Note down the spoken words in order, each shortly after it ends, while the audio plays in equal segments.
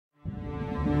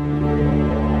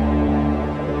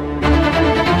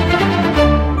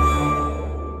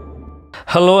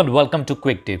Hello and welcome to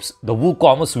Quick Tips, the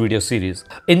WooCommerce video series.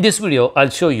 In this video, I'll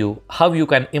show you how you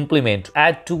can implement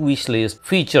Add to Wishlist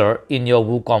feature in your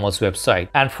WooCommerce website.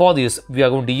 And for this, we are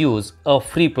going to use a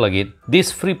free plugin.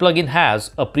 This free plugin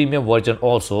has a premium version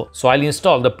also. So I'll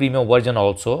install the premium version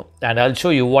also, and I'll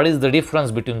show you what is the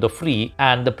difference between the free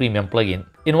and the premium plugin.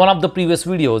 In one of the previous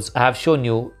videos, I have shown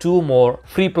you 2 more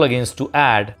free plugins to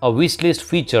add a wishlist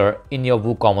feature in your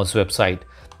WooCommerce website.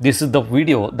 This is the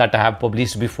video that I have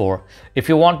published before. If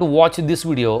you want to watch this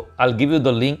video, I'll give you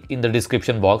the link in the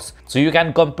description box. So you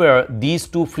can compare these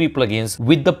 2 free plugins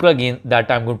with the plugin that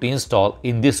I'm going to install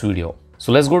in this video.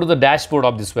 So let's go to the dashboard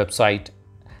of this website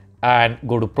and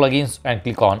go to plugins and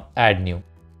click on add new.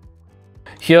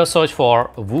 Here search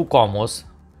for WooCommerce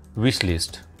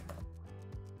Wishlist.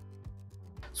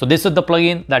 So this is the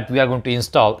plugin that we are going to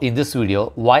install in this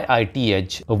video,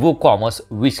 YITH WooCommerce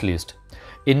Wishlist.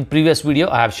 In previous video,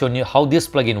 I have shown you how this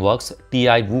plugin works,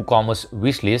 TI WooCommerce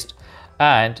Wishlist,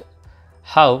 and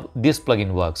how this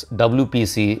plugin works,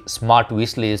 WPC Smart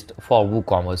Wishlist for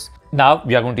WooCommerce. Now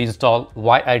we are going to install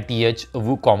YITH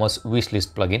WooCommerce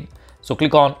Wishlist plugin. So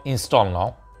click on install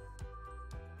now.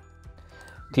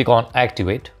 Click on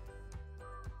activate.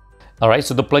 Alright,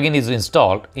 so the plugin is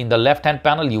installed. In the left hand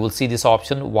panel, you will see this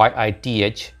option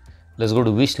YITH. Let's go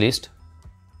to wishlist.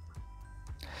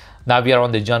 Now we are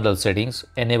on the general settings,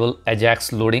 enable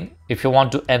Ajax loading. If you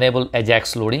want to enable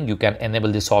Ajax loading, you can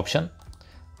enable this option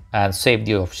and save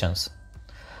the options.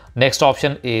 Next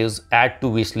option is add to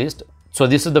wishlist. So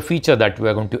this is the feature that we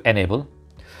are going to enable.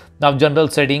 Now general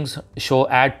settings, show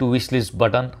add to wishlist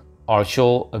button or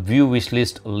show view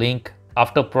wishlist link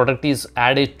after product is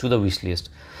added to the wishlist.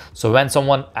 So when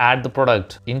someone add the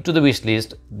product into the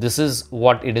wishlist, this is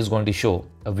what it is going to show,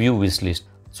 a view wishlist.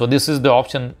 So this is the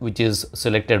option which is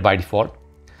selected by default.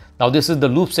 Now this is the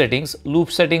loop settings.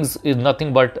 Loop settings is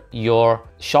nothing but your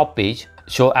shop page.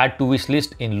 Show add to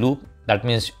wishlist in loop. That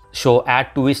means show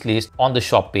add to wishlist on the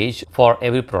shop page for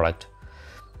every product.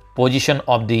 Position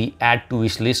of the add to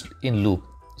wishlist in loop.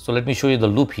 So let me show you the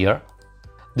loop here.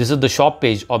 This is the shop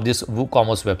page of this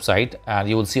WooCommerce website, and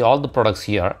you will see all the products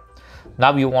here.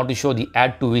 Now you want to show the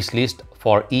add to wishlist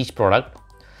for each product.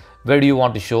 Where do you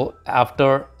want to show?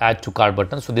 After add to cart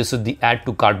button. So this is the add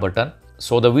to cart button.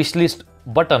 So the wishlist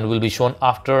button will be shown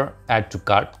after add to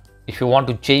cart. If you want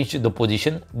to change the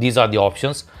position, these are the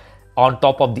options: on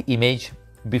top of the image,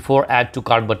 before add to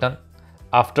cart button,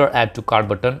 after add to cart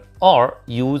button, or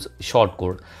use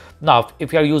shortcode. Now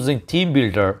if you are using theme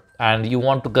builder and you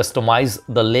want to customize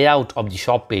the layout of the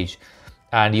shop page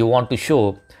and you want to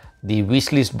show the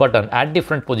wishlist button at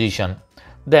different position,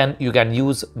 then you can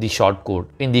use the shortcode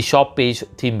in the shop page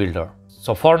theme builder.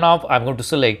 So for now, I'm going to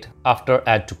select after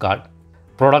add to cart.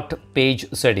 Product page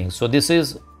settings. So this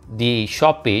is the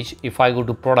shop page. If I go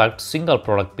to product, single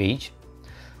product page,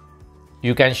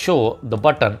 you can show the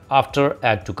button after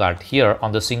add to cart. Here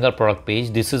on the single product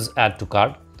page, this is add to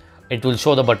cart. It will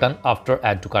show the button after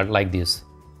add to cart like this.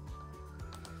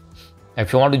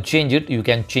 If you want to change it, you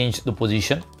can change the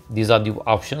position. These are the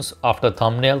options: after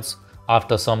thumbnails,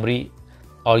 after summary,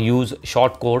 or use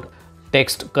shortcode.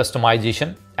 Text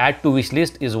customization, add to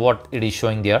wishlist is what it is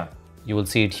showing there. You will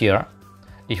see it here.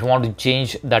 If you want to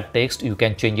change that text, you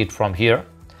can change it from here.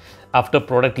 After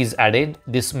product is added,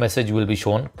 this message will be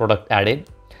shown, product added.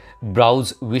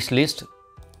 Browse wishlist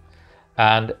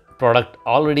and product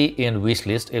already in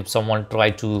wishlist. If someone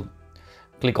try to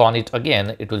click on it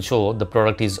again, it will show the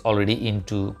product is already in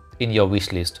your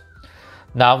wishlist.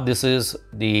 Now this is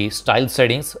the style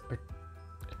settings.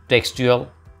 Textual,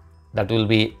 that will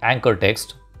be anchor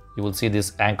text. You will see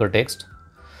this anchor text.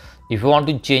 If you want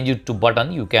to change it to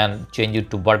button, you can change it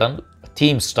to button.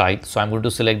 Theme style, so I'm going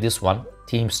to select this one,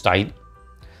 theme style.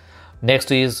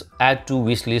 Next is add to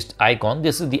wishlist icon.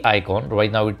 This is the icon.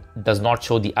 Right now it does not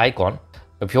show the icon.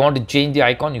 If you want to change the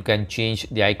icon, you can change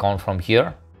the icon from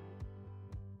here.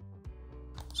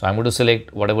 So I'm going to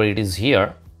select whatever it is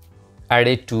here, add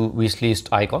it to wishlist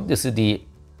icon. This is the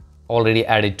already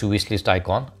added to wishlist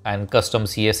icon. And custom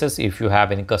CSS, if you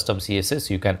have any custom CSS,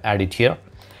 you can add it here.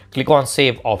 Click on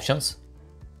save options.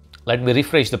 Let me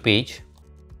refresh the page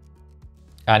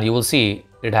and you will see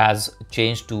it has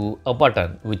changed to a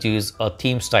button, which is a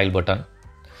theme style button.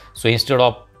 So instead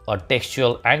of a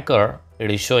textual anchor,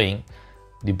 it is showing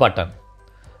the button.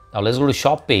 Now let's go to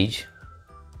shop page,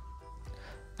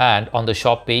 and on the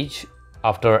shop page,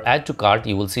 after add to cart,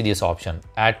 you will see this option,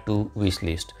 add to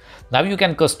wishlist. Now you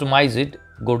can customize it.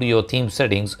 Go to your theme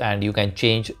settings and you can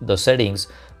change the settings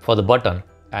for the button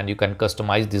and you can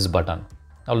customize this button.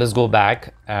 Now let's go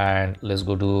back and let's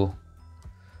go to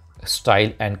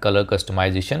style and color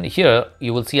customization. Here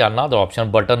you will see another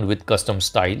option, button with custom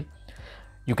style.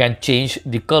 you can change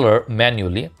the color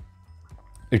manually.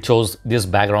 It shows this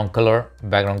background color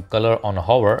on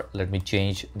hover. Let me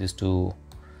change this to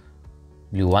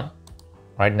blue one.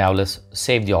 Right now, let's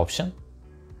save the option.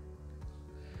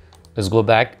 Let's go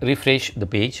back, refresh the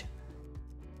page,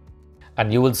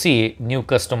 and you will see new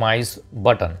customize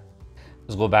button.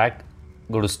 Let's go back,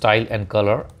 go to style and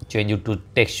color, change it to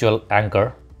textual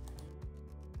anchor,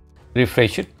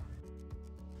 refresh it,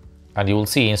 and you will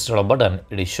see instead of button,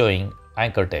 it is showing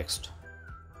anchor text.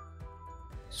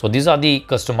 So these are the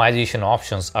customization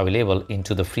options available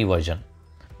into the free version.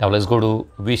 Now let's go to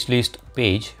wishlist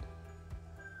page.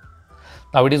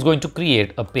 Now it is going to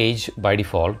create a page by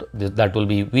default that will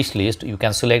be wishlist. You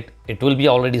can select, it will be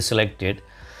already selected.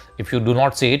 If you do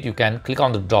not see it, you can click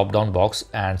on the drop down box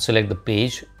and select the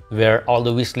page where all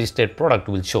the wishlisted product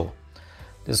will show.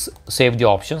 This save the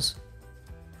options.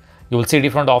 You will see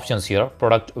different options here.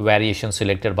 Product variation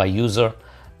selected by user,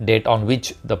 date on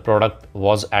which the product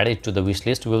was added to the wish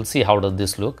list. We will see how does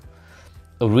this look.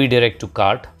 Redirect to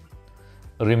cart,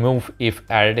 remove if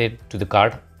added to the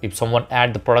cart. If someone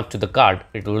add the product to the cart,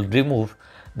 it will remove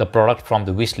the product from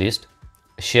the wish list.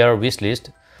 Share wish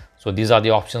list. So these are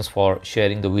the options for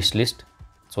sharing the wish list.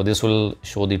 So this will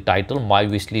show the title, my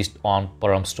wish list on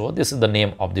Param store. This is the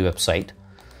name of the website.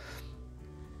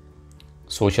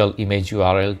 Social image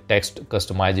URL, text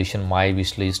customization, my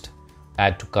wish list,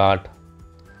 add to cart.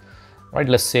 Right,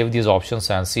 let's save these options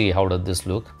and see how does this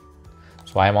look.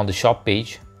 So I am on the shop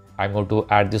page. I'm going to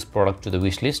add this product to the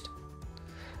wish list.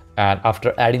 And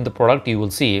after adding the product, you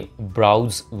will see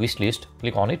browse wish list.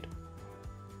 Click on it.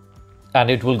 And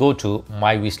it will go to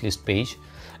my wish list page.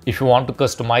 If you want to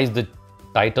customize the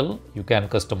title, you can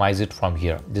customize it from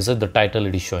here. This is the title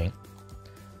it is showing.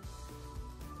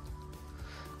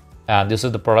 And this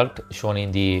is the product shown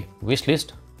in the wish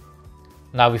list.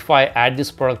 Now, if I add this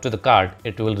product to the cart,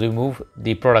 it will remove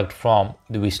the product from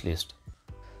the wish list.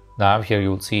 Now here you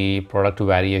will see product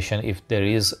variation. If there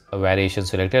is a variation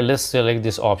selected, let's select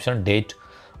this option, date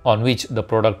on which the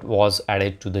product was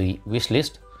added to the wish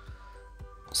list.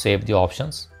 Save the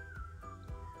options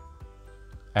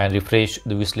and refresh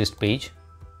the wish list page.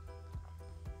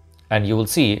 And you will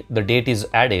see the date is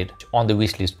added on the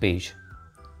wish list page.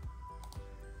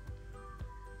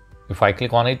 If I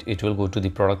click on it, it will go to the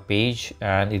product page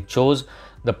and it shows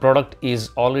the product is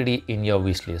already in your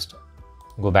wish list.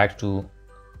 Go back to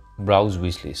browse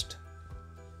wish list.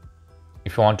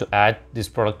 If you want to add this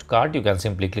product to cart, you can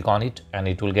simply click on it and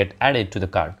it will get added to the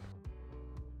cart.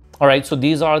 Alright, so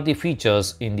these are the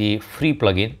features in the free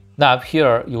plugin. Now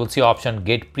here you will see option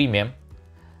get premium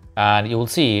and you will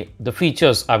see the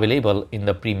features available in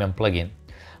the premium plugin.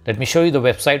 Let me show you the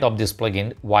website of this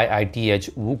plugin, YITH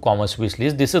WooCommerce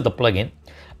Wishlist. This is the plugin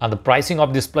and the pricing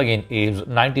of this plugin is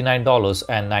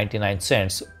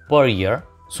 $99.99 per year.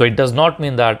 So it does not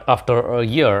mean that after a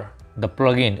year, the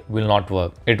plugin will not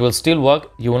work. It will still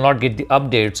work. You will not get the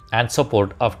updates and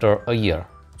support after a year.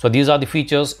 So these are the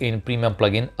features in premium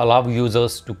plugin. Allow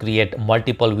users to create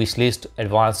multiple wishlist,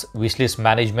 advanced wishlist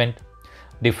management,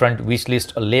 different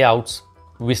wishlist layouts,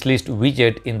 wishlist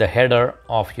widget in the header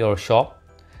of your shop,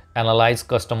 analyze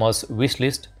customers'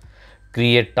 wishlist,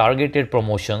 create targeted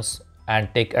promotions,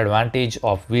 and take advantage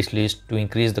of wishlist to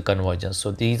increase the conversion.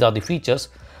 So these are the features.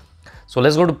 So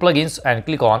let's go to plugins and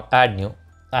click on add new.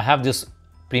 I have this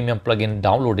premium plugin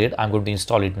downloaded. I'm going to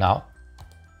install it now.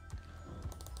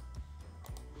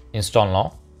 Install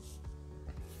now.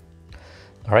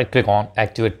 All right, click on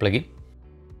activate plugin.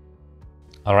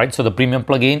 All right, so the premium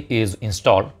plugin is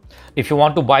installed. If you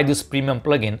want to buy this premium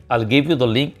plugin, I'll give you the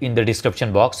link in the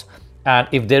description box. And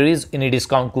if there is any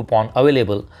discount coupon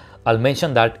available, I'll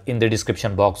mention that in the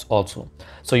description box also.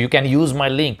 So you can use my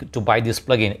link to buy this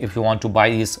plugin if you want to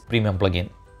buy this premium plugin.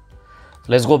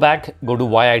 Let's go back, go to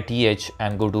YITH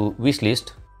and go to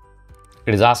wishlist.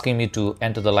 It is asking me to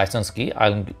enter the license key.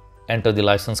 I'll enter the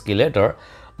license key later.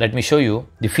 Let me show you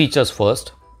the features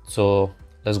first. So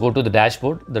let's go to the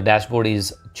dashboard. The dashboard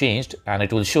is changed and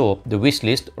it will show the wish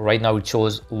list. Right now it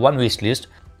shows one wish list.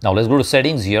 Now let's go to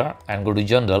settings here and go to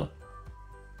general.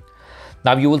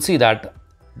 Now you will see that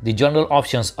the general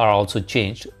options are also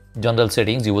changed. General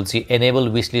settings, you will see enable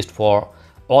wish list for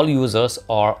all users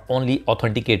or only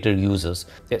authenticated users.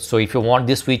 So if you want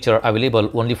this feature available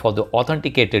only for the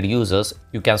authenticated users,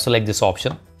 you can select this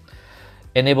option.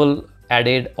 Enable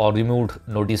added or removed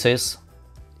notices.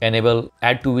 Enable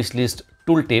add to wish list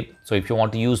tooltip. So if you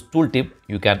want to use tooltip,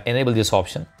 you can enable this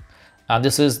option. And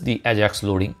this is the Ajax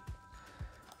loading.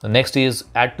 The next is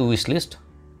add to wish list.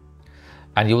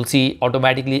 And you will see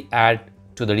automatically add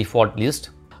to the default list.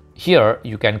 Here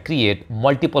you can create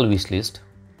multiple wish list.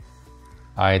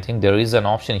 I think there is an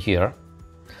option here.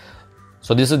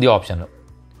 So this is the option.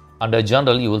 Under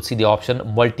general, you will see the option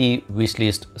multi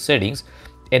wishlist settings.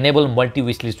 Enable multi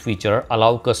wishlist feature,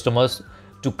 allow customers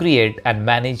to create and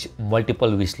manage multiple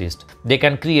wishlists. They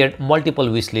can create multiple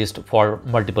wishlists for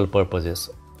multiple purposes.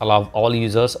 Allow all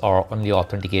users or only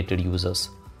authenticated users.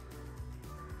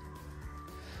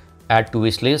 Add to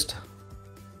wishlist.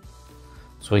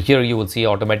 So here you will see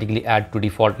automatically add to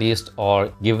default list,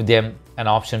 or give them an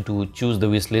option to choose the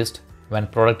wishlist. When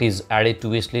product is added to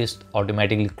wishlist,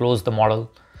 automatically close the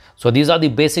model. So these are the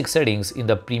basic settings in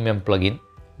the premium plugin.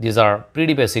 These are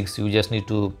pretty basics. You just need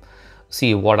to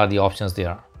see what are the options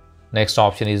there. Next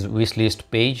option is wishlist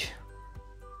page.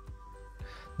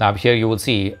 Now here you will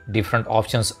see different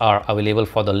options are available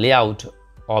for the layout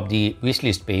of the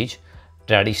wishlist page: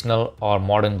 traditional or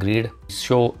modern grid,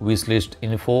 show wishlist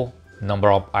info,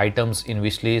 number of items in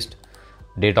wishlist,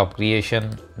 date of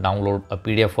creation, download a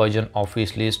PDF version of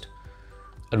wishlist,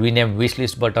 rename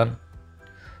wishlist button,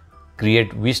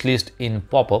 create wishlist in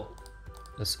pop-up.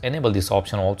 Let's enable this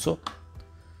option also.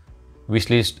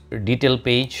 Wishlist detail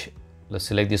page, let's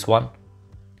select this one.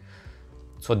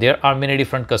 So there are many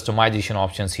different customization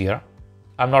options here.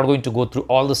 I'm not going to go through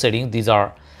all the settings. These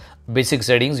are basic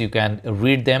settings. You can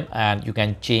read them and you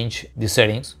can change the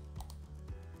settings.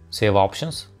 Save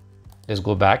options. Let's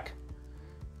go back,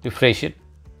 refresh it.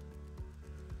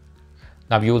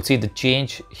 Now you will see the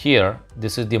change here.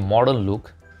 This is the modern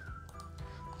look.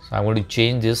 So I'm going to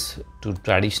change this to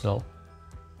traditional.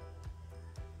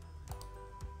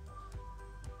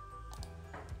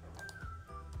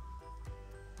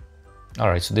 All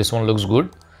right, so this one looks good.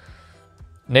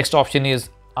 Next option is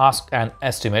ask an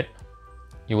estimate.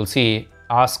 You will see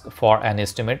ask for an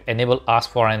estimate. Enable ask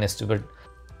for an estimate.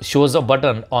 Shows a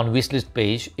button on wishlist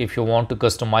page if you want to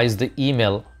customize the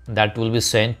email that will be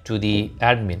sent to the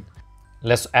admin.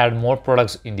 Let's add more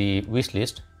products in the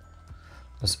wishlist.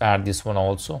 Let's add this one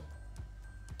also.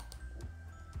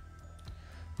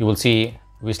 You will see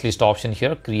wishlist option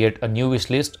here. Create a new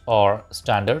wishlist or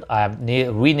standard. I have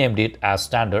renamed it as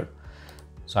standard.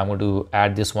 So I'm going to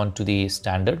add this one to the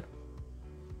standard.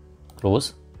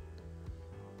 Close.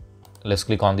 Let's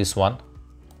click on this one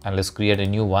and let's create a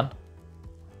new one.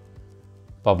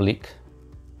 Public,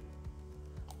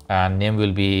 and name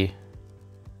will be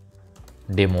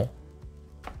demo.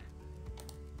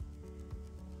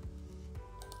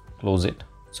 Close it.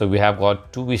 So we have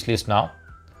got two wish lists now.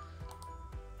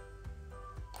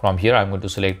 From here I'm going to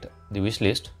select the wish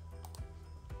list.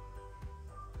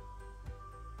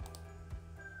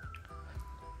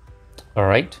 All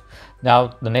right,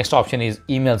 now the next option is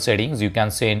email settings. You can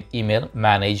send email,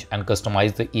 manage and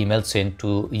customize the email sent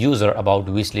to user about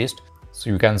wish list. So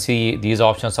you can see these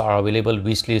options are available: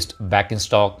 wish list back in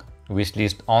stock, wish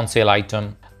list on sale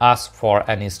item, ask for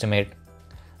an estimate,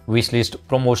 wish list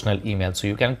promotional email. So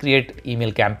you can create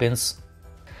email campaigns.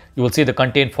 You will see the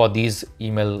content for these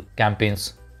email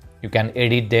campaigns. You can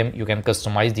edit them, you can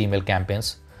customize the email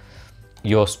campaigns.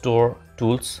 Your store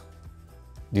tools.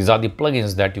 These are the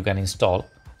plugins that you can install.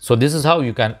 So this is how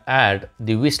you can add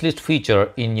the wishlist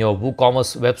feature in your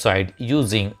WooCommmerce website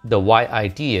using the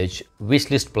YITH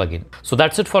wishlist plugin. So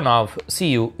that's it for now. See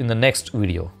you in the next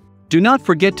video. Do not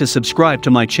forget to subscribe to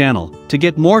my channel to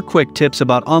get more quick tips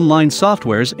about online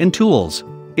softwares and tools.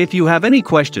 If you have any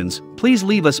questions, please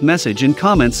leave us message in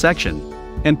comments section.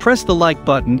 And press the like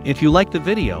button if you like the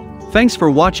video. Thanks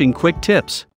for watching Quick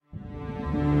Tips.